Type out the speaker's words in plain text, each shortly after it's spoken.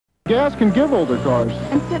gas can give older cars.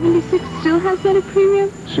 And 76 still has that at premium?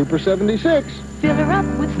 Super 76. Fill her up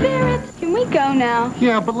with spirit. Can we go now?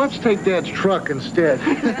 Yeah, but let's take Dad's truck instead.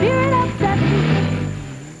 Spirit up 76.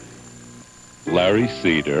 Larry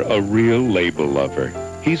Cedar, a real label lover.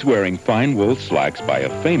 He's wearing fine wool slacks by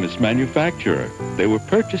a famous manufacturer. They were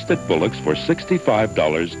purchased at Bullock's for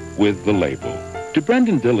 $65 with the label. To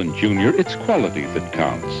Brendan Dillon Jr., it's quality that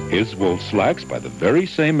counts. His wool slacks by the very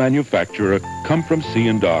same manufacturer come from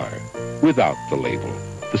C&R without the label.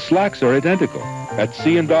 The slacks are identical. At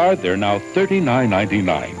C&R, they're now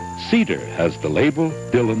 $39.99. Cedar has the label,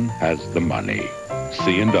 Dillon has the money.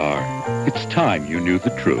 C&R, it's time you knew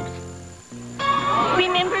the truth.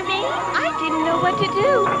 Remember me? I didn't know what to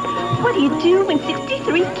do. What do you do when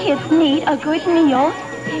 63 kids need a good meal?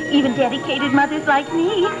 Even dedicated mothers like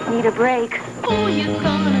me need a break. Who you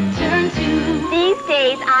gonna turn to? These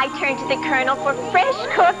days, I turn to the Colonel for fresh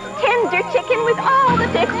cooked, tender chicken with all the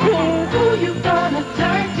fixings. Who you gonna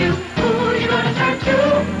turn to? Who you gonna turn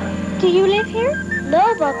to? Do you live here?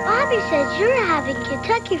 No, but Bobby says you're having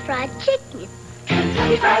Kentucky Fried Chicken.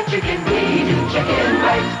 Kentucky Fried Chicken, we do chicken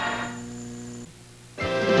right.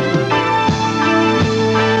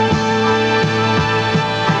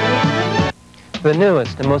 The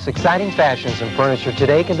newest and most exciting fashions in furniture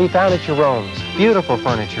today can be found at Jerome's. Beautiful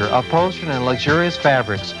furniture, upholstered in luxurious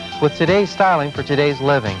fabrics, with today's styling for today's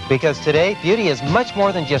living. Because today, beauty is much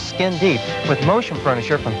more than just skin deep with motion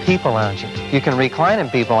furniture from People Lounger. You can recline in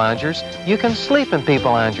People Loungers, you can sleep in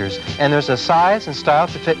People Loungers, and there's a size and style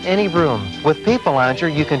to fit any room. With People Lounger,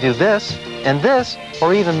 you can do this,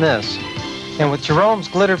 or even this. And with Jerome's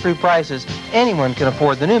glitter-free prices, anyone can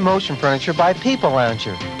afford the new motion furniture by People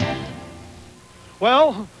Lounger.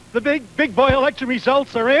 Well, the big boy election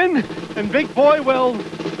results are in, and Big Boy will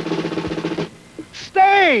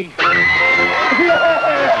stay. Is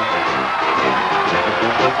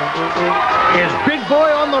Big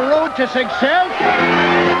Boy on the road to success?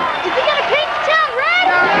 Is he gonna paint the town red?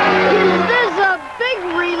 Is this a big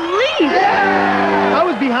relief? I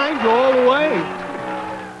was behind you all the way.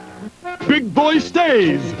 Big Boy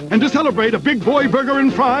stays. And to celebrate, a Big Boy burger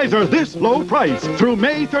and fries are this low price through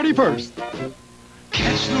May 31st.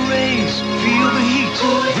 Catch the rays, feel the heat,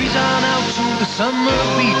 breeze on out to the summer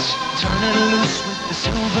beach. Turn it loose with the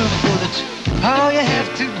silver bullet. All you have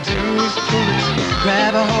to do is pull it.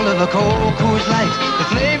 Grab a hold of a cold Coors Light. The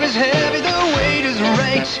flavor's heavy, the weight is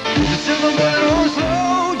right. The silver bullet won't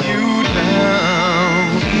slow you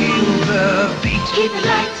down. Feel the beat, keep it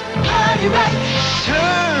light, party right.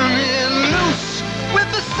 Turn it loose with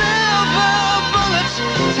the silver bullet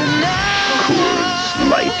tonight. Coors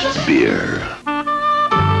Light beer.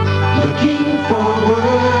 Looking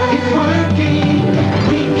forward, it's working.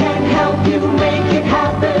 We can help you make it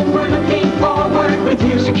happen. We're looking forward with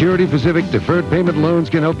you. Security Pacific Deferred Payment Loans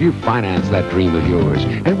can help you finance that dream of yours.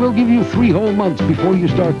 And we'll give you 3 whole months before you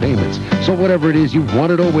start payments. So whatever it is you've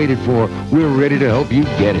wanted or waited for, we're ready to help you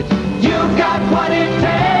get it. You've got what it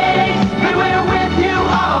takes, and we're with you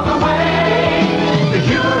all the way.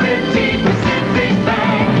 Security Pacific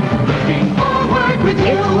Bank, looking forward with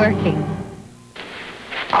you. It's working.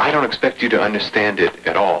 I don't expect you to understand it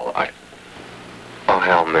at all. Oh,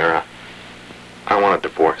 hell, Mira. I want a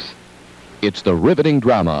divorce. It's the riveting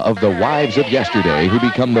drama of the wives of yesterday who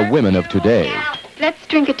become the women of today. Let's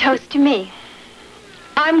drink a toast to me.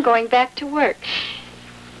 I'm going back to work.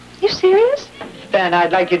 You serious? Ben,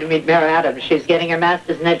 I'd like you to meet Mary Adams. She's getting her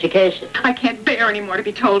master's in education. I can't bear anymore to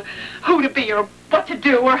be told who to be or what to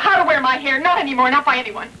do or how to wear my hair. Not anymore, not by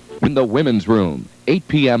anyone. In the Women's Room, 8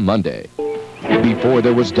 p.m. Monday. Before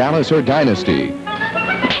there was Dallas or Dynasty,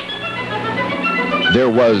 there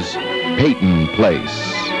was Peyton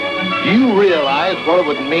Place. Do you realize what it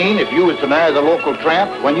would mean if you was to marry the local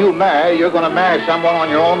tramp? When you marry, you're going to marry someone on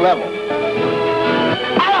your own level.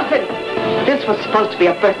 Allison! This was supposed to be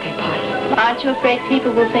a birthday party. Aren't you afraid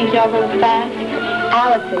people will think you're a little fast?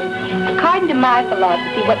 Allison, according to my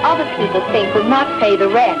philosophy, what other people think will not pay the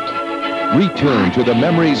rent. Return to the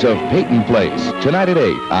memories of Peyton Place, tonight at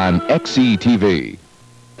 8 on XETV.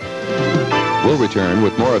 We'll return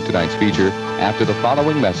with more of tonight's feature after the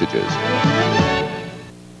following messages.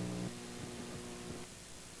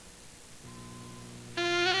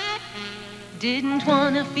 Didn't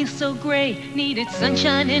wanna feel so gray, needed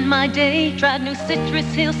sunshine in my day. Tried new Citrus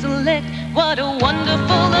Hill Select, what a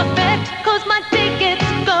wonderful effect. 'Cause my day gets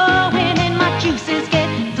going and my juices get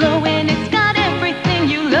flowing. It's got everything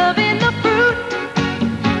you love in the fruit.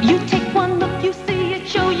 You take one look, you see it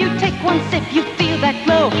show. You take one sip, you feel that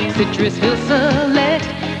glow. Citrus Hill Select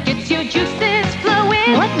gets your juices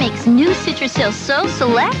flowing. What makes new Citrus Hill so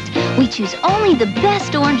select? We choose only the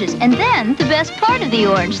best oranges, and then the best part of the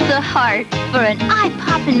orange, the heart, for an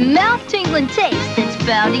eye-popping, mouth-tingling taste that's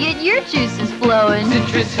bound to get your juices flowing.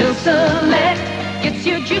 Citrus Hill Select gets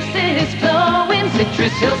your juices flowing.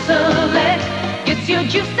 Citrus Hill Select gets your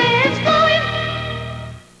juices flowing.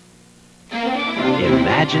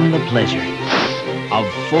 Imagine the pleasure of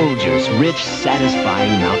Folgers rich,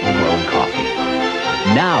 satisfying mountain-grown coffee.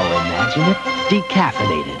 Now imagine it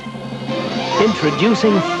decaffeinated.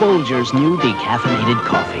 Introducing Folgers new decaffeinated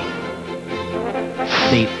coffee.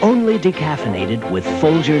 The only decaffeinated with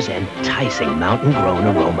Folgers' enticing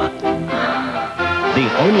mountain-grown aroma. The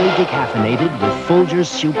only decaffeinated with Folgers'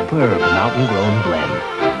 superb mountain-grown blend.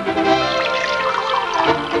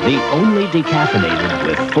 The only decaffeinated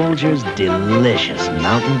with Folgers' delicious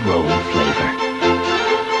mountain-grown flavor.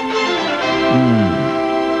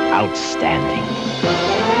 Outstanding.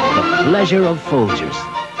 The pleasure of Folgers.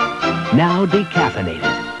 Now decaffeinated.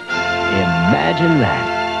 Imagine that.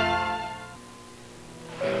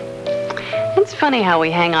 It's funny how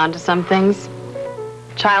we hang on to some things.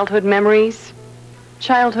 Childhood memories,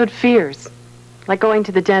 childhood fears, like going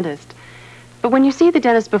to the dentist. But when you see the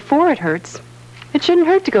dentist before it hurts, it shouldn't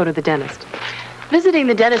hurt to go to the dentist. Visiting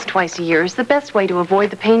the dentist twice a year is the best way to avoid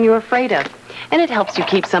the pain you're afraid of. And it helps you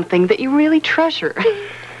keep something that you really treasure.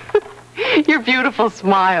 Your beautiful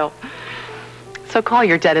smile. So call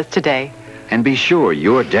your dentist today. And be sure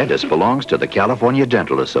your dentist belongs to the California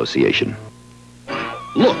Dental Association.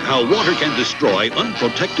 Look how water can destroy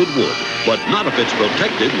unprotected wood, but not if it's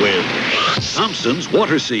protected with Thompson's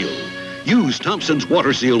Water Seal. Use Thompson's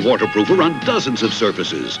Water Seal waterproofer on dozens of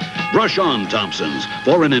surfaces. Brush on Thompson's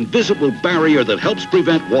for an invisible barrier that helps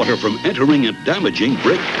prevent water from entering and damaging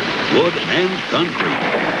brick, wood, and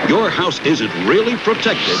concrete. Your house isn't really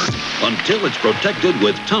protected until it's protected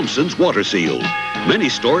with Thompson's Water Seal. Many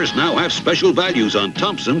stores now have special values on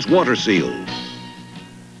Thompson's Water Seal.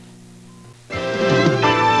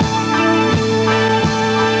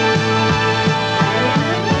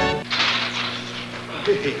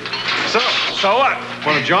 So what?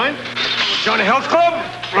 Want to join? Join a health club?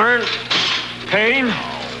 Learn pain?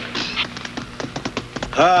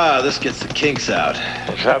 This gets the kinks out.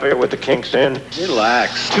 It's happier with the kinks in.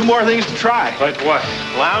 Relax. 2 more things to try. Like what?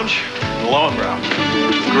 Lounge and low brow.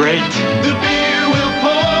 Great. The beer will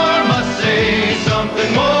pour, must say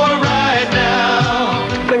something more right now.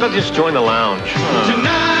 I think I'll just join the lounge.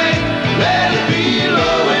 Tonight, let it be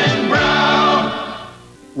low and brown.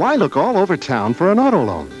 Why look all over town for an auto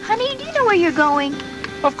loan? Honey, do you know where you're going?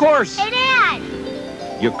 Of course. Hey, Dad!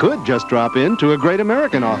 You could just drop in to a Great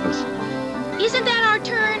American office. Isn't that our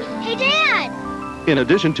turn? Hey, Dad! In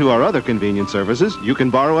addition to our other convenient services, you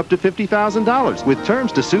can borrow up to $50,000 with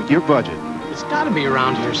terms to suit your budget. It's got to be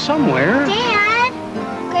around here somewhere. Dad!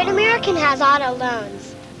 Great American has auto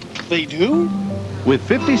loans. They do? With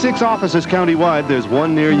 56 offices countywide, there's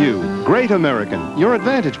one near you. Great American, your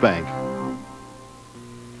Advantage Bank.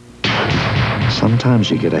 Sometimes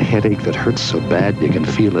you get a headache that hurts so bad you can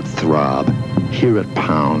feel it throb, hear it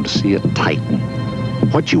pound, see it tighten.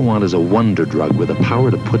 What you want is a wonder drug with the power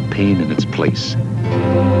to put pain in its place.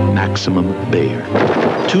 Maximum Bayer.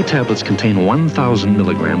 2 tablets contain 1,000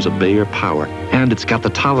 milligrams of Bayer power, and it's got the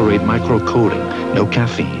Tolerate micro-coating, no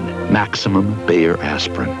caffeine. Maximum Bayer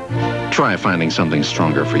aspirin. Try finding something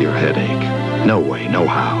stronger for your headache. No way, no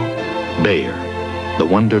how. Bayer, the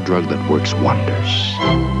wonder drug that works wonders.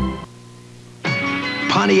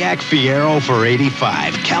 Pontiac Fiero for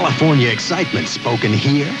 85. California excitement spoken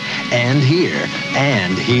here and here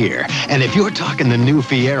and here. And if you're talking the new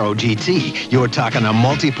Fiero GT, you're talking a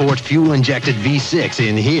multi-port fuel-injected V6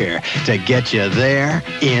 in here to get you there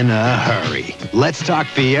in a hurry. Let's talk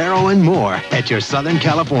Fiero and more at your Southern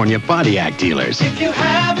California Pontiac dealers. If you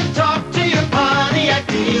haven't talked to your Pontiac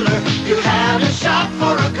dealer, you haven't shopped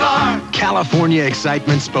for a car. California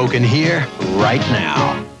excitement spoken here right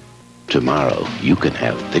now. Tomorrow, you can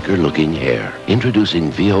have thicker-looking hair.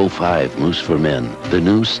 Introducing VO5 Mousse for Men, the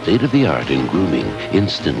new state-of-the-art in grooming.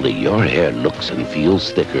 Instantly, your hair looks and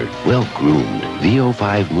feels thicker, well-groomed.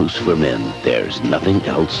 VO5 Mousse for Men. There's nothing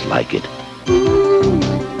else like it.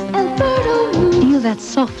 Feel that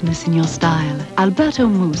softness in your style. Alberto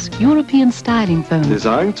Mousse, European styling foam.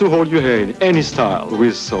 Designed to hold your hair in any style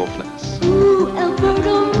with softness.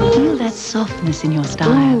 Feel that softness in your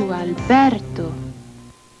style. Alberto.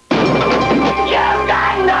 You've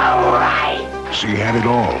got no right. She had it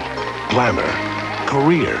all. Glamour,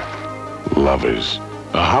 career, lovers,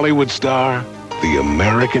 a Hollywood star, the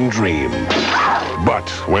American dream. But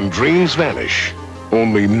when dreams vanish,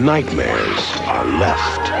 only nightmares are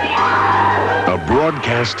left. A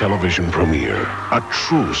broadcast television premiere. A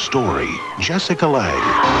true story. Jessica Lange.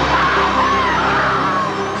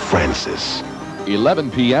 Francis.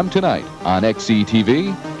 11 p.m. tonight on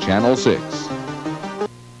XETV, Channel 6.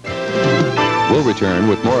 We'll return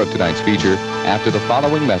with more of tonight's feature after the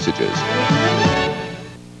following messages.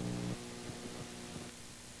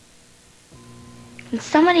 Can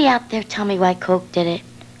somebody out there tell me why Coke did it?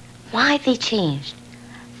 Why they changed?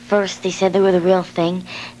 First, they said they were the real thing.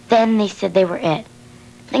 Then they said they were it.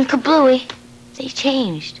 Then kablooey, they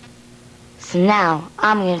changed. So now,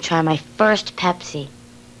 I'm going to try my first Pepsi.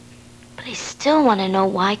 But I still want to know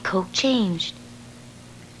why Coke changed.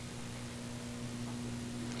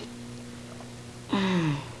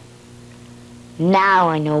 Now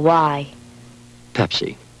I know why.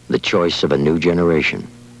 Pepsi, the choice of a new generation.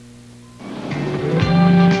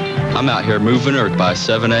 I'm out here moving earth by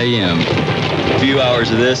 7 a.m. A few hours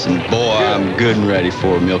of this, and boy, I'm good and ready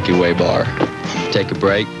for a Milky Way bar. Take a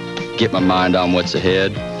break, get my mind on what's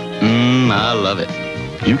ahead. I love it.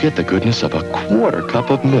 You get the goodness of a quarter cup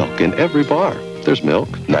of milk in every bar. There's milk,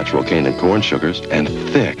 natural cane and corn sugars, and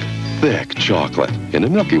thick, thick chocolate in a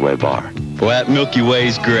Milky Way bar. Boy, that Milky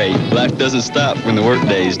Way's great. Life doesn't stop when the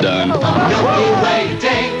workday's done. Milky Way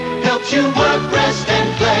day helps you work, rest,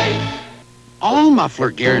 and play. All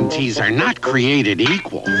muffler guarantees are not created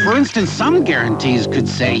equal. For instance, some guarantees could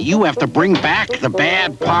say you have to bring back the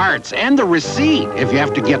bad parts and the receipt if you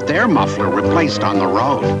have to get their muffler replaced on the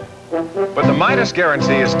road. But the Midas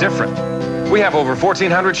guarantee is different. We have over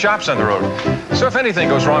 1,400 shops on the road. So if anything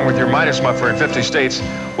goes wrong with your Midas muffler in 50 states,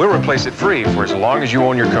 we'll replace it free for as long as you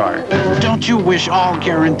own your car. Don't you wish all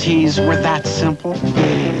guarantees were that simple?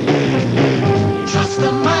 Trust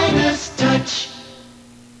the Midas touch.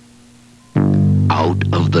 Out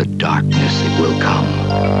of the darkness it will come,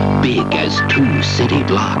 big as 2 city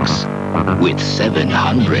blocks, with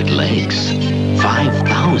 700 legs,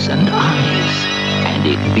 5,000 eyes, and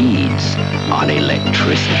it feeds on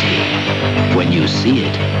electricity. When you see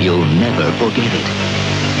it, you'll never forget it.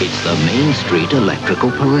 It's the Main Street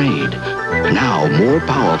Electrical Parade, now more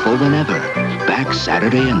powerful than ever. Back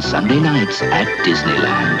Saturday and Sunday nights at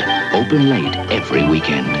Disneyland, open late every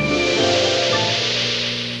weekend.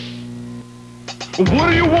 What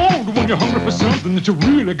do you want when you're hungry for something that you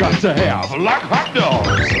really got to have? Like hot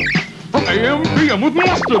dogs. From AM PM with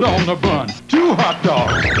mustard on the bun. 2 hot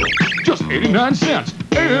dogs. Just 89 cents.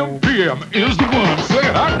 AM PM is the one. Say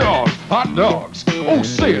it, hot dogs. Hot dogs. Oh,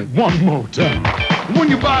 say it one more time. When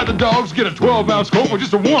you buy the dogs, get a 12-ounce Coke for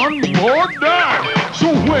just one more dime.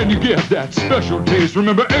 So when you get that special taste,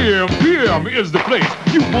 remember AM PM is the place.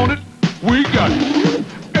 You want it? We got it.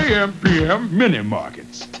 AM PM Mini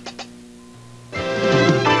Markets.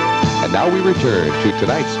 And now we return to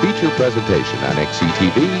tonight's feature presentation on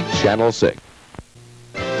XETV, Channel 6.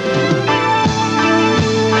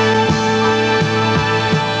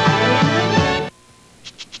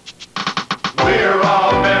 We're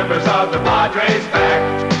all members of the Padres pack.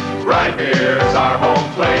 Right here's our home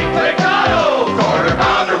plate. McDonald's! Quarter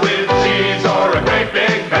pounder with cheese or a great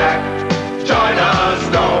big pack. Join us,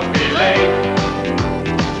 don't be late.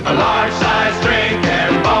 A large size drink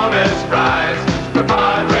and bonus prize. The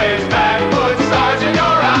Padres pack puts stars in your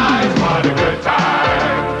eyes. What a good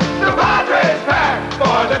time. The Padres pack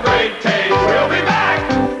for the great taste. We'll be back.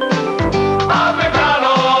 Of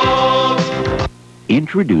McDonald's.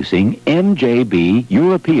 Introducing MJB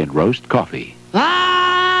European Roast Coffee.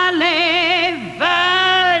 Allez,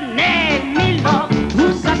 venez, Milan,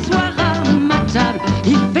 vous asseoir à ma table.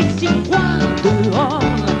 Il fait si froid dehors.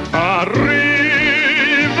 Arrivederci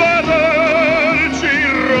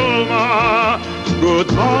Roma,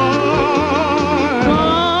 goodbye.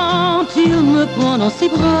 Quand il me prend dans ses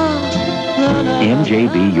bras.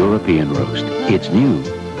 MJB European Roast. It's new.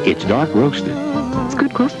 It's dark roasted. It's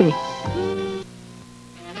good coffee.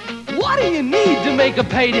 What do you need to make a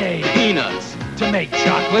payday? Peanuts. To make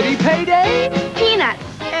chocolatey payday? Peanuts.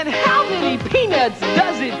 And how many peanuts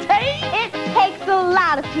does it take? It takes a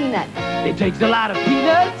lot of peanuts. It takes a lot of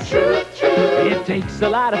peanuts. True, true. It takes a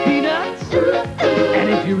lot of peanuts. And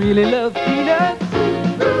if you really love peanuts,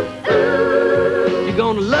 you're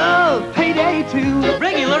gonna love payday too.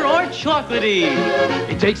 Regular or chocolatey.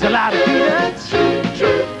 It takes a lot of peanuts.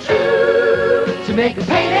 To make a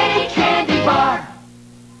payday candy bar.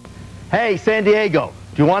 Hey, San Diego,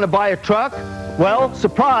 do you want to buy a truck? Well,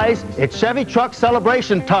 surprise, it's Chevy Truck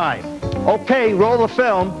Celebration time. Okay, roll the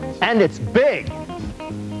film, and it's big.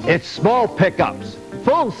 It's small pickups,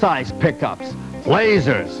 full-size pickups,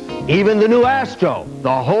 Blazers, even the new Astro,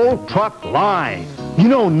 the whole truck line. You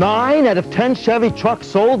know, 9 out of 10 Chevy trucks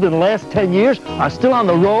sold in the last 10 years are still on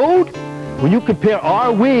the road? When you compare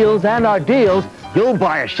our wheels and our deals, you'll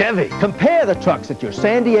buy a Chevy. Compare the trucks at your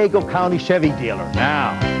San Diego County Chevy dealer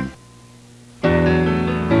now.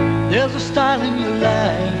 There's a style in your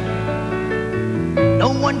life no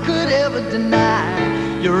one could ever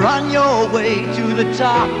deny. You're on your way to the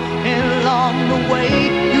top, and along the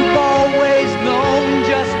way you've always known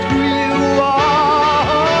just who you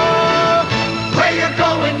are. Where you're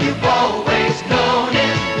going, you've always known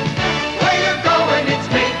it. Where you're going, it's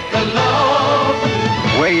make a love.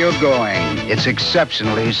 Where you're going, it's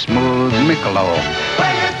exceptionally smooth Michelob.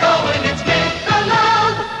 Where you're going, it's make a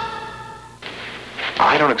love.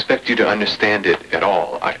 I don't expect you to understand it at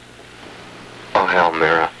all. Oh, hell,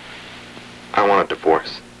 Mara. I want a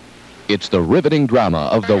divorce. It's the riveting drama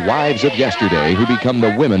of the wives of yesterday who become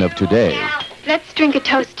the women of today. Let's drink a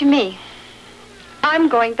toast to me. I'm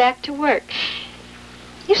going back to work.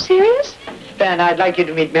 You serious? Ben, I'd like you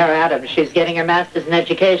to meet Mara Adams. She's getting her master's in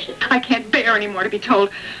education. I can't bear anymore to be told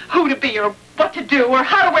who to be or what to do or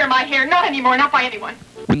how to wear my hair. Not anymore, not by anyone.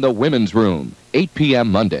 In the Women's Room, 8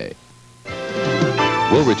 p.m. Monday.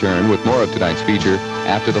 We'll return with more of tonight's feature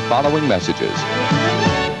after the following messages.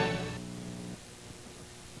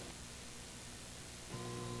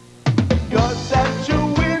 You're such a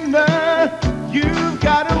winner. You've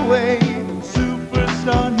got away.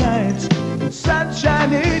 Superstar nights,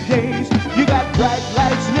 sunshiny days. You got bright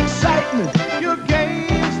lights and excitement. Your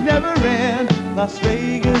games never end. Las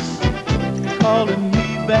Vegas, calling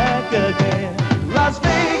me back again. Las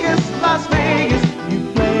Vegas,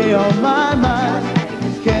 you play on my mind.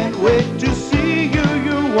 Can't wait to see you,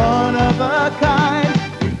 you're one of a kind.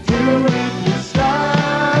 You do it with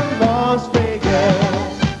style, Las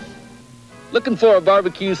Vegas. Looking for a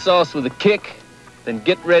barbecue sauce with a kick? Then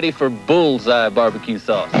get ready for Bullseye barbecue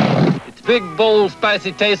sauce. Its big, bold,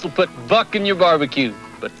 spicy taste will put buck in your barbecue.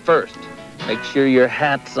 But first, make sure your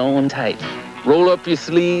hat's on tight. Roll up your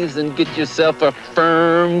sleeves and get yourself a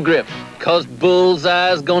firm grip, 'cause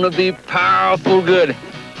Bullseye's gonna be powerful good.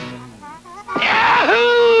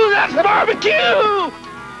 Yahoo! That's barbecue!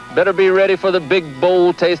 Better be ready for the big,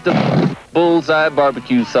 bold taste of Bullseye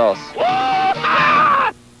barbecue sauce.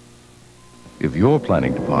 If you're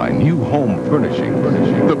planning to buy new home furnishing,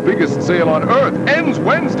 the biggest sale on earth ends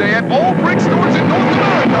Wednesday at all Brick stores in North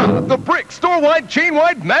America. The Brick store-wide,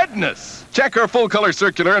 chain-wide madness. Check our full-color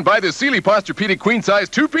circular and buy the Sealy Posturepedic queen-size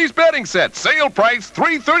 2-piece bedding set. Sale price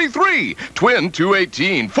 $333. Twin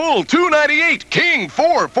 $218. Full $298. King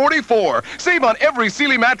 $444. Save on every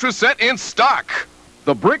Sealy mattress set in stock.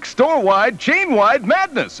 The Brick store-wide, chain-wide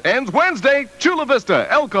madness ends Wednesday. Chula Vista,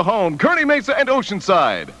 El Cajon, Kearny Mesa, and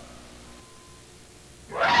Oceanside.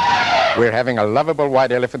 We're having a lovable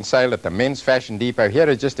white elephant sale at the Men's Fashion Depot. Here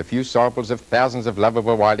are just a few samples of thousands of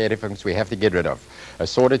lovable white elephants we have to get rid of.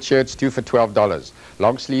 Assorted shirts, 2 for $12.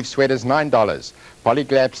 Long sleeve sweaters, $9.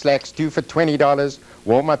 Polyglab slacks, 2 for $20.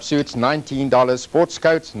 Warm-up suits, $19. Sports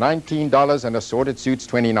coats, $19. And assorted suits,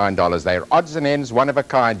 $29. They're odds and ends, one of a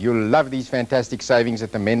kind. You'll love these fantastic savings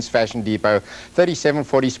at the Men's Fashion Depot,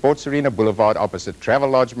 3740 Sports Arena Boulevard, opposite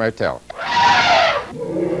Travelodge Motel.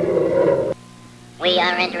 We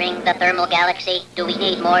are entering the thermal galaxy. Do we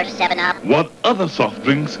need more 7-Up? What other soft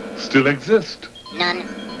drinks still exist? None.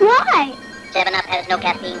 Why? 7-Up has no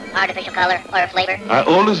caffeine, artificial color, or flavor. I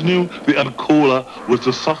always knew the Uncola was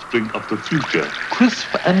the soft drink of the future. Crisp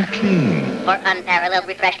and clean. For unparalleled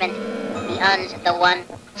refreshment, the Un's the one.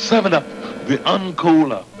 7-Up, the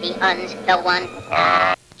Uncola. The Un's the one.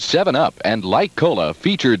 7-Up and Light Cola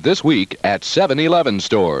featured this week at 7-Eleven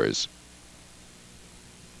stores.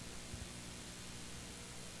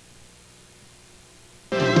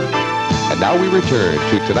 And now we return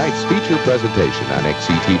to tonight's feature presentation on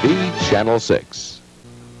XETV Channel 6.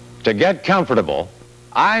 To get comfortable,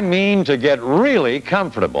 I mean to get really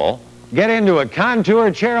comfortable, get into a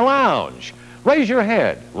Contour Chair Lounge. Raise your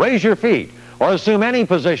head, raise your feet, or assume any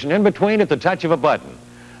position in between at the touch of a button.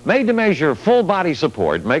 Made to measure full body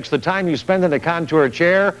support makes the time you spend in a Contour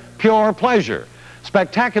chair pure pleasure.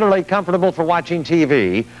 Spectacularly comfortable for watching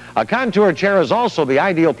TV, a Contour chair is also the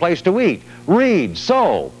ideal place to eat, read,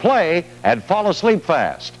 sew, play, and fall asleep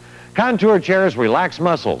fast. Contour chairs relax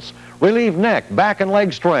muscles, relieve neck, back, and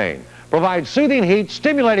leg strain, provide soothing heat,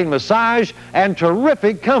 stimulating massage, and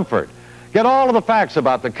terrific comfort. Get all of the facts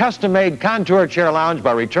about the custom-made Contour Chair Lounge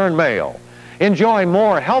by return mail. Enjoy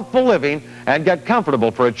more healthful living and get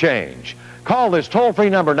comfortable for a change. Call this toll-free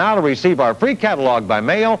number now to receive our free catalog by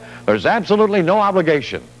mail. There's absolutely no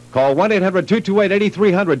obligation. Call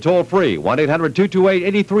 1-800-228-8300 toll-free,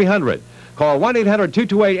 1-800-228-8300. Call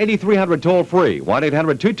 1-800-228-8300 toll-free,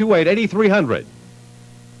 1-800-228-8300.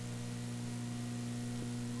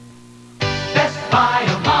 by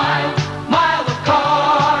a mile of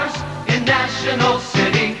cars in National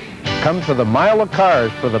City. Come to the Mile of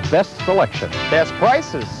Cars for the best selection, best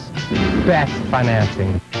prices, best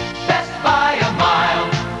financing. Best by a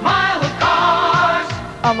mile of cars.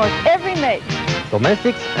 Almost every make.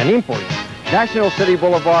 Domestics and imports. National City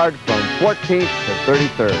Boulevard from 14th to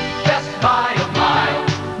 33rd. Best by a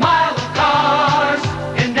mile of cars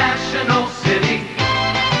in National City.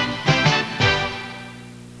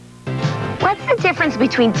 What's the difference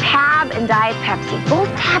between Tab and Diet Pepsi? Both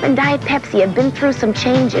Tab and Diet Pepsi have been through some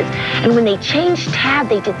changes, and when they changed Tab,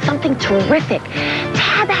 they did something terrific.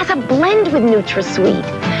 Tab has a blend with NutraSweet.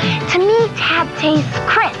 To me, Tab tastes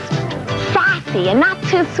crisp, sassy, and not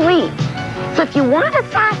too sweet. So if you want a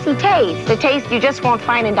sassy taste, a taste you just won't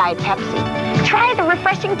find in Diet Pepsi, try the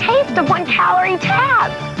refreshing taste of 1-calorie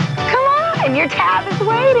Tab. Come on, your Tab is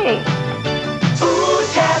waiting. Ooh,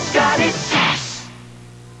 Tab's got its sass.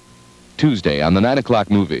 Tuesday on the 9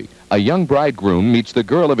 o'clock movie, a young bridegroom meets the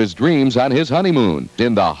girl of his dreams on his honeymoon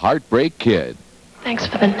in The Heartbreak Kid. Thanks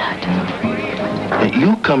for the nut.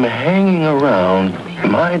 You come hanging around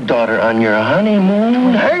my daughter on your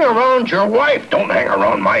honeymoon? Hang around your wife. Don't hang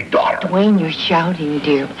around my daughter. Dwayne, you're shouting,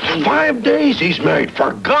 dear. 5 days he's married.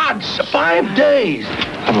 For God's sake, 5 days.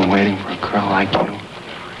 I've been waiting for a girl like you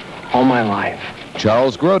all my life.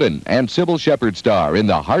 Charles Grodin and Sybil Shepherd star in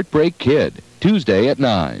The Heartbreak Kid, Tuesday at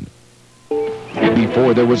 9.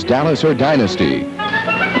 Before there was Dallas or Dynasty,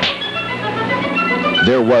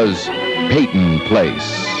 there was Peyton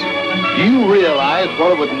Place. Do you realize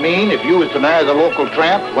what it would mean if you was to marry the local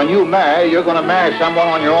tramp? When you marry, you're going to marry someone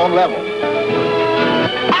on your own level.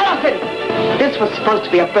 Allison! This was supposed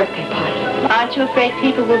to be a birthday party. Aren't you afraid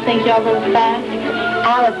people will think you're a little fast?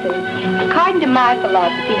 Allison, according to my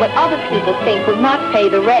philosophy, what other people think will not pay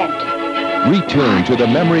the rent. Return to the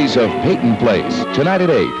memories of Peyton Place, tonight at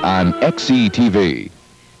 8 on XETV.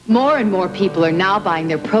 More and more people are now buying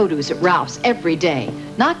their produce at Ralph's every day.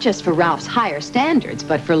 Not just for Ralph's higher standards,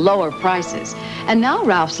 but for lower prices. And now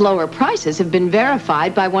Ralph's lower prices have been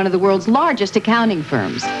verified by one of the world's largest accounting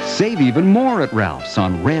firms. Save even more at Ralph's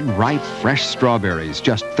on red, ripe, fresh strawberries,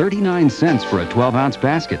 just 39 cents for a 12-ounce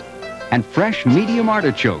basket. And fresh medium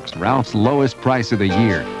artichokes, Ralph's lowest price of the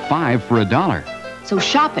year, 5 for $1. So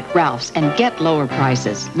shop at Ralph's and get lower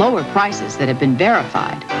prices that have been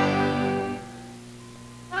verified.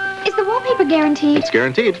 Is the wallpaper guaranteed? It's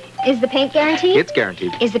guaranteed. Is the paint guaranteed? It's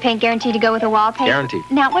guaranteed. Is the paint guaranteed to go with the wallpaper? Guaranteed.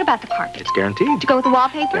 Now, what about the carpet? It's guaranteed. To go with the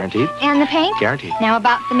wallpaper? Guaranteed. And the paint? Guaranteed. Now,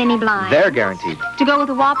 about the mini blinds? They're guaranteed. To go with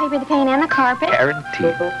the wallpaper, the paint, and the carpet?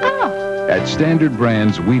 Guaranteed. Oh. At Standard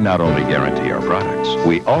Brands, we not only guarantee our products,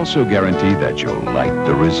 we also guarantee that you'll like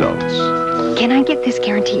the results. Can I get this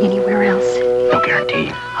guarantee anywhere else? No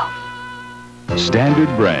guarantee. Standard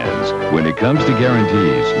Brands. When it comes to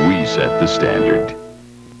guarantees, we set the standard.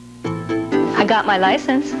 I got my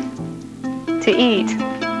license to eat.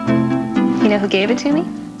 You know who gave it to me?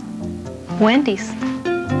 Wendy's.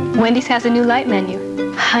 Wendy's has a new light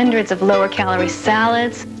menu. Hundreds of lower-calorie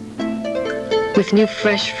salads with new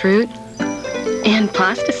fresh fruit and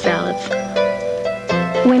pasta salads.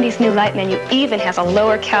 Wendy's new light menu even has a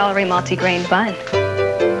lower-calorie multigrain bun.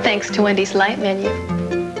 Thanks to Wendy's light menu,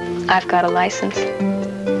 I've got a license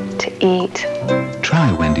to eat.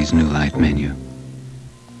 Try Wendy's new light menu.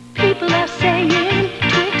 People are saying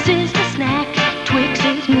Twix is the snack. Twix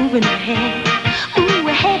is moving ahead. Ooh,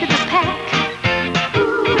 ahead of this pack.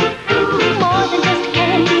 Ooh, more than just a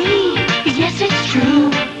candy. Yes, it's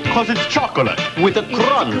true. 'Cause it's chocolate with a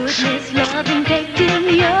crunch. Goodness, love, and baked in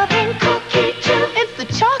the oven. Cookie, too. It's the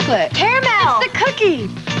chocolate. Caramel. It's the cookie.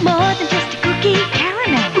 More than just a cookie.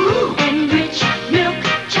 Caramel. Ooh, and rich milk.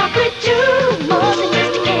 Chocolate, too. More than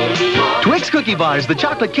just a candy. Twix Cookie Bars, the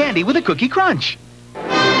chocolate candy with a cookie crunch.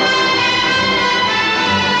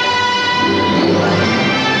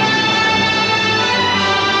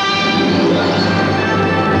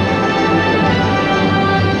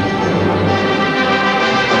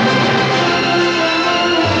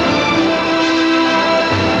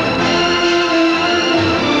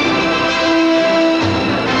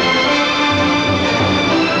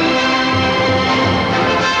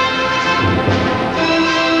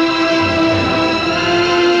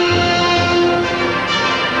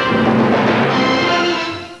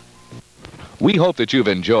 We hope that you've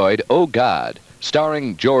enjoyed Oh God,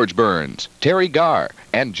 starring George Burns, Terry Garr,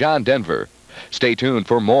 and John Denver. Stay tuned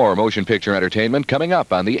for more motion picture entertainment coming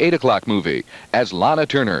up on the 8 o'clock movie as Lana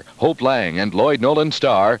Turner, Hope Lang, and Lloyd Nolan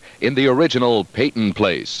star in the original Peyton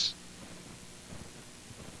Place.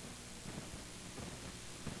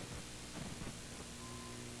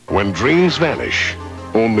 When dreams vanish,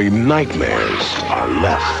 only nightmares are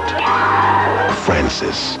left.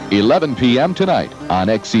 Francis. 11 p.m. tonight on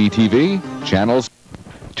XETV channels.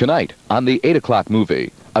 Tonight on the 8 o'clock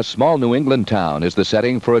movie, a small New England town is the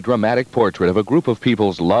setting for a dramatic portrait of a group of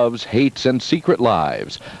people's loves, hates, and secret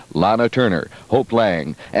lives. Lana Turner, Hope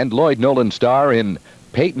Lang, and Lloyd Nolan star in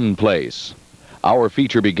Peyton Place. Our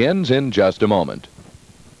feature begins in just a moment.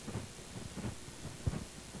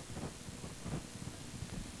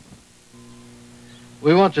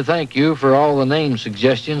 We want to thank you for all the name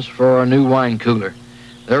suggestions for our new wine cooler.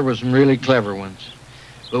 There were some really clever ones.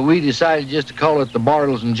 But we decided just to call it the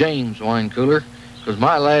Bartles and James wine cooler because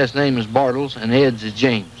my last name is Bartles and Ed's is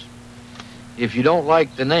James. If you don't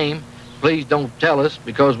like the name, please don't tell us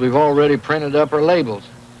because we've already printed up our labels.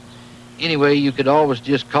 Anyway, you could always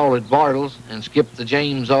just call it Bartles and skip the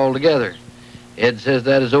James altogether. Ed says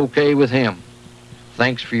that is okay with him.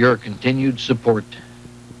 Thanks for your continued support.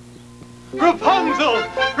 Rapunzel!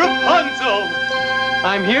 Rapunzel!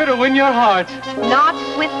 I'm here to win your heart. Not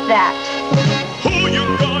with that. Who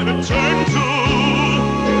you gonna turn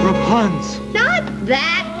to? Rapunzel. Not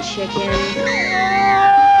that chicken.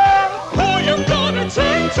 Who you gonna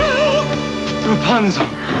turn to? Rapunzel.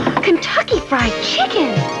 Kentucky Fried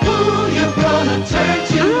Chicken. Who you gonna turn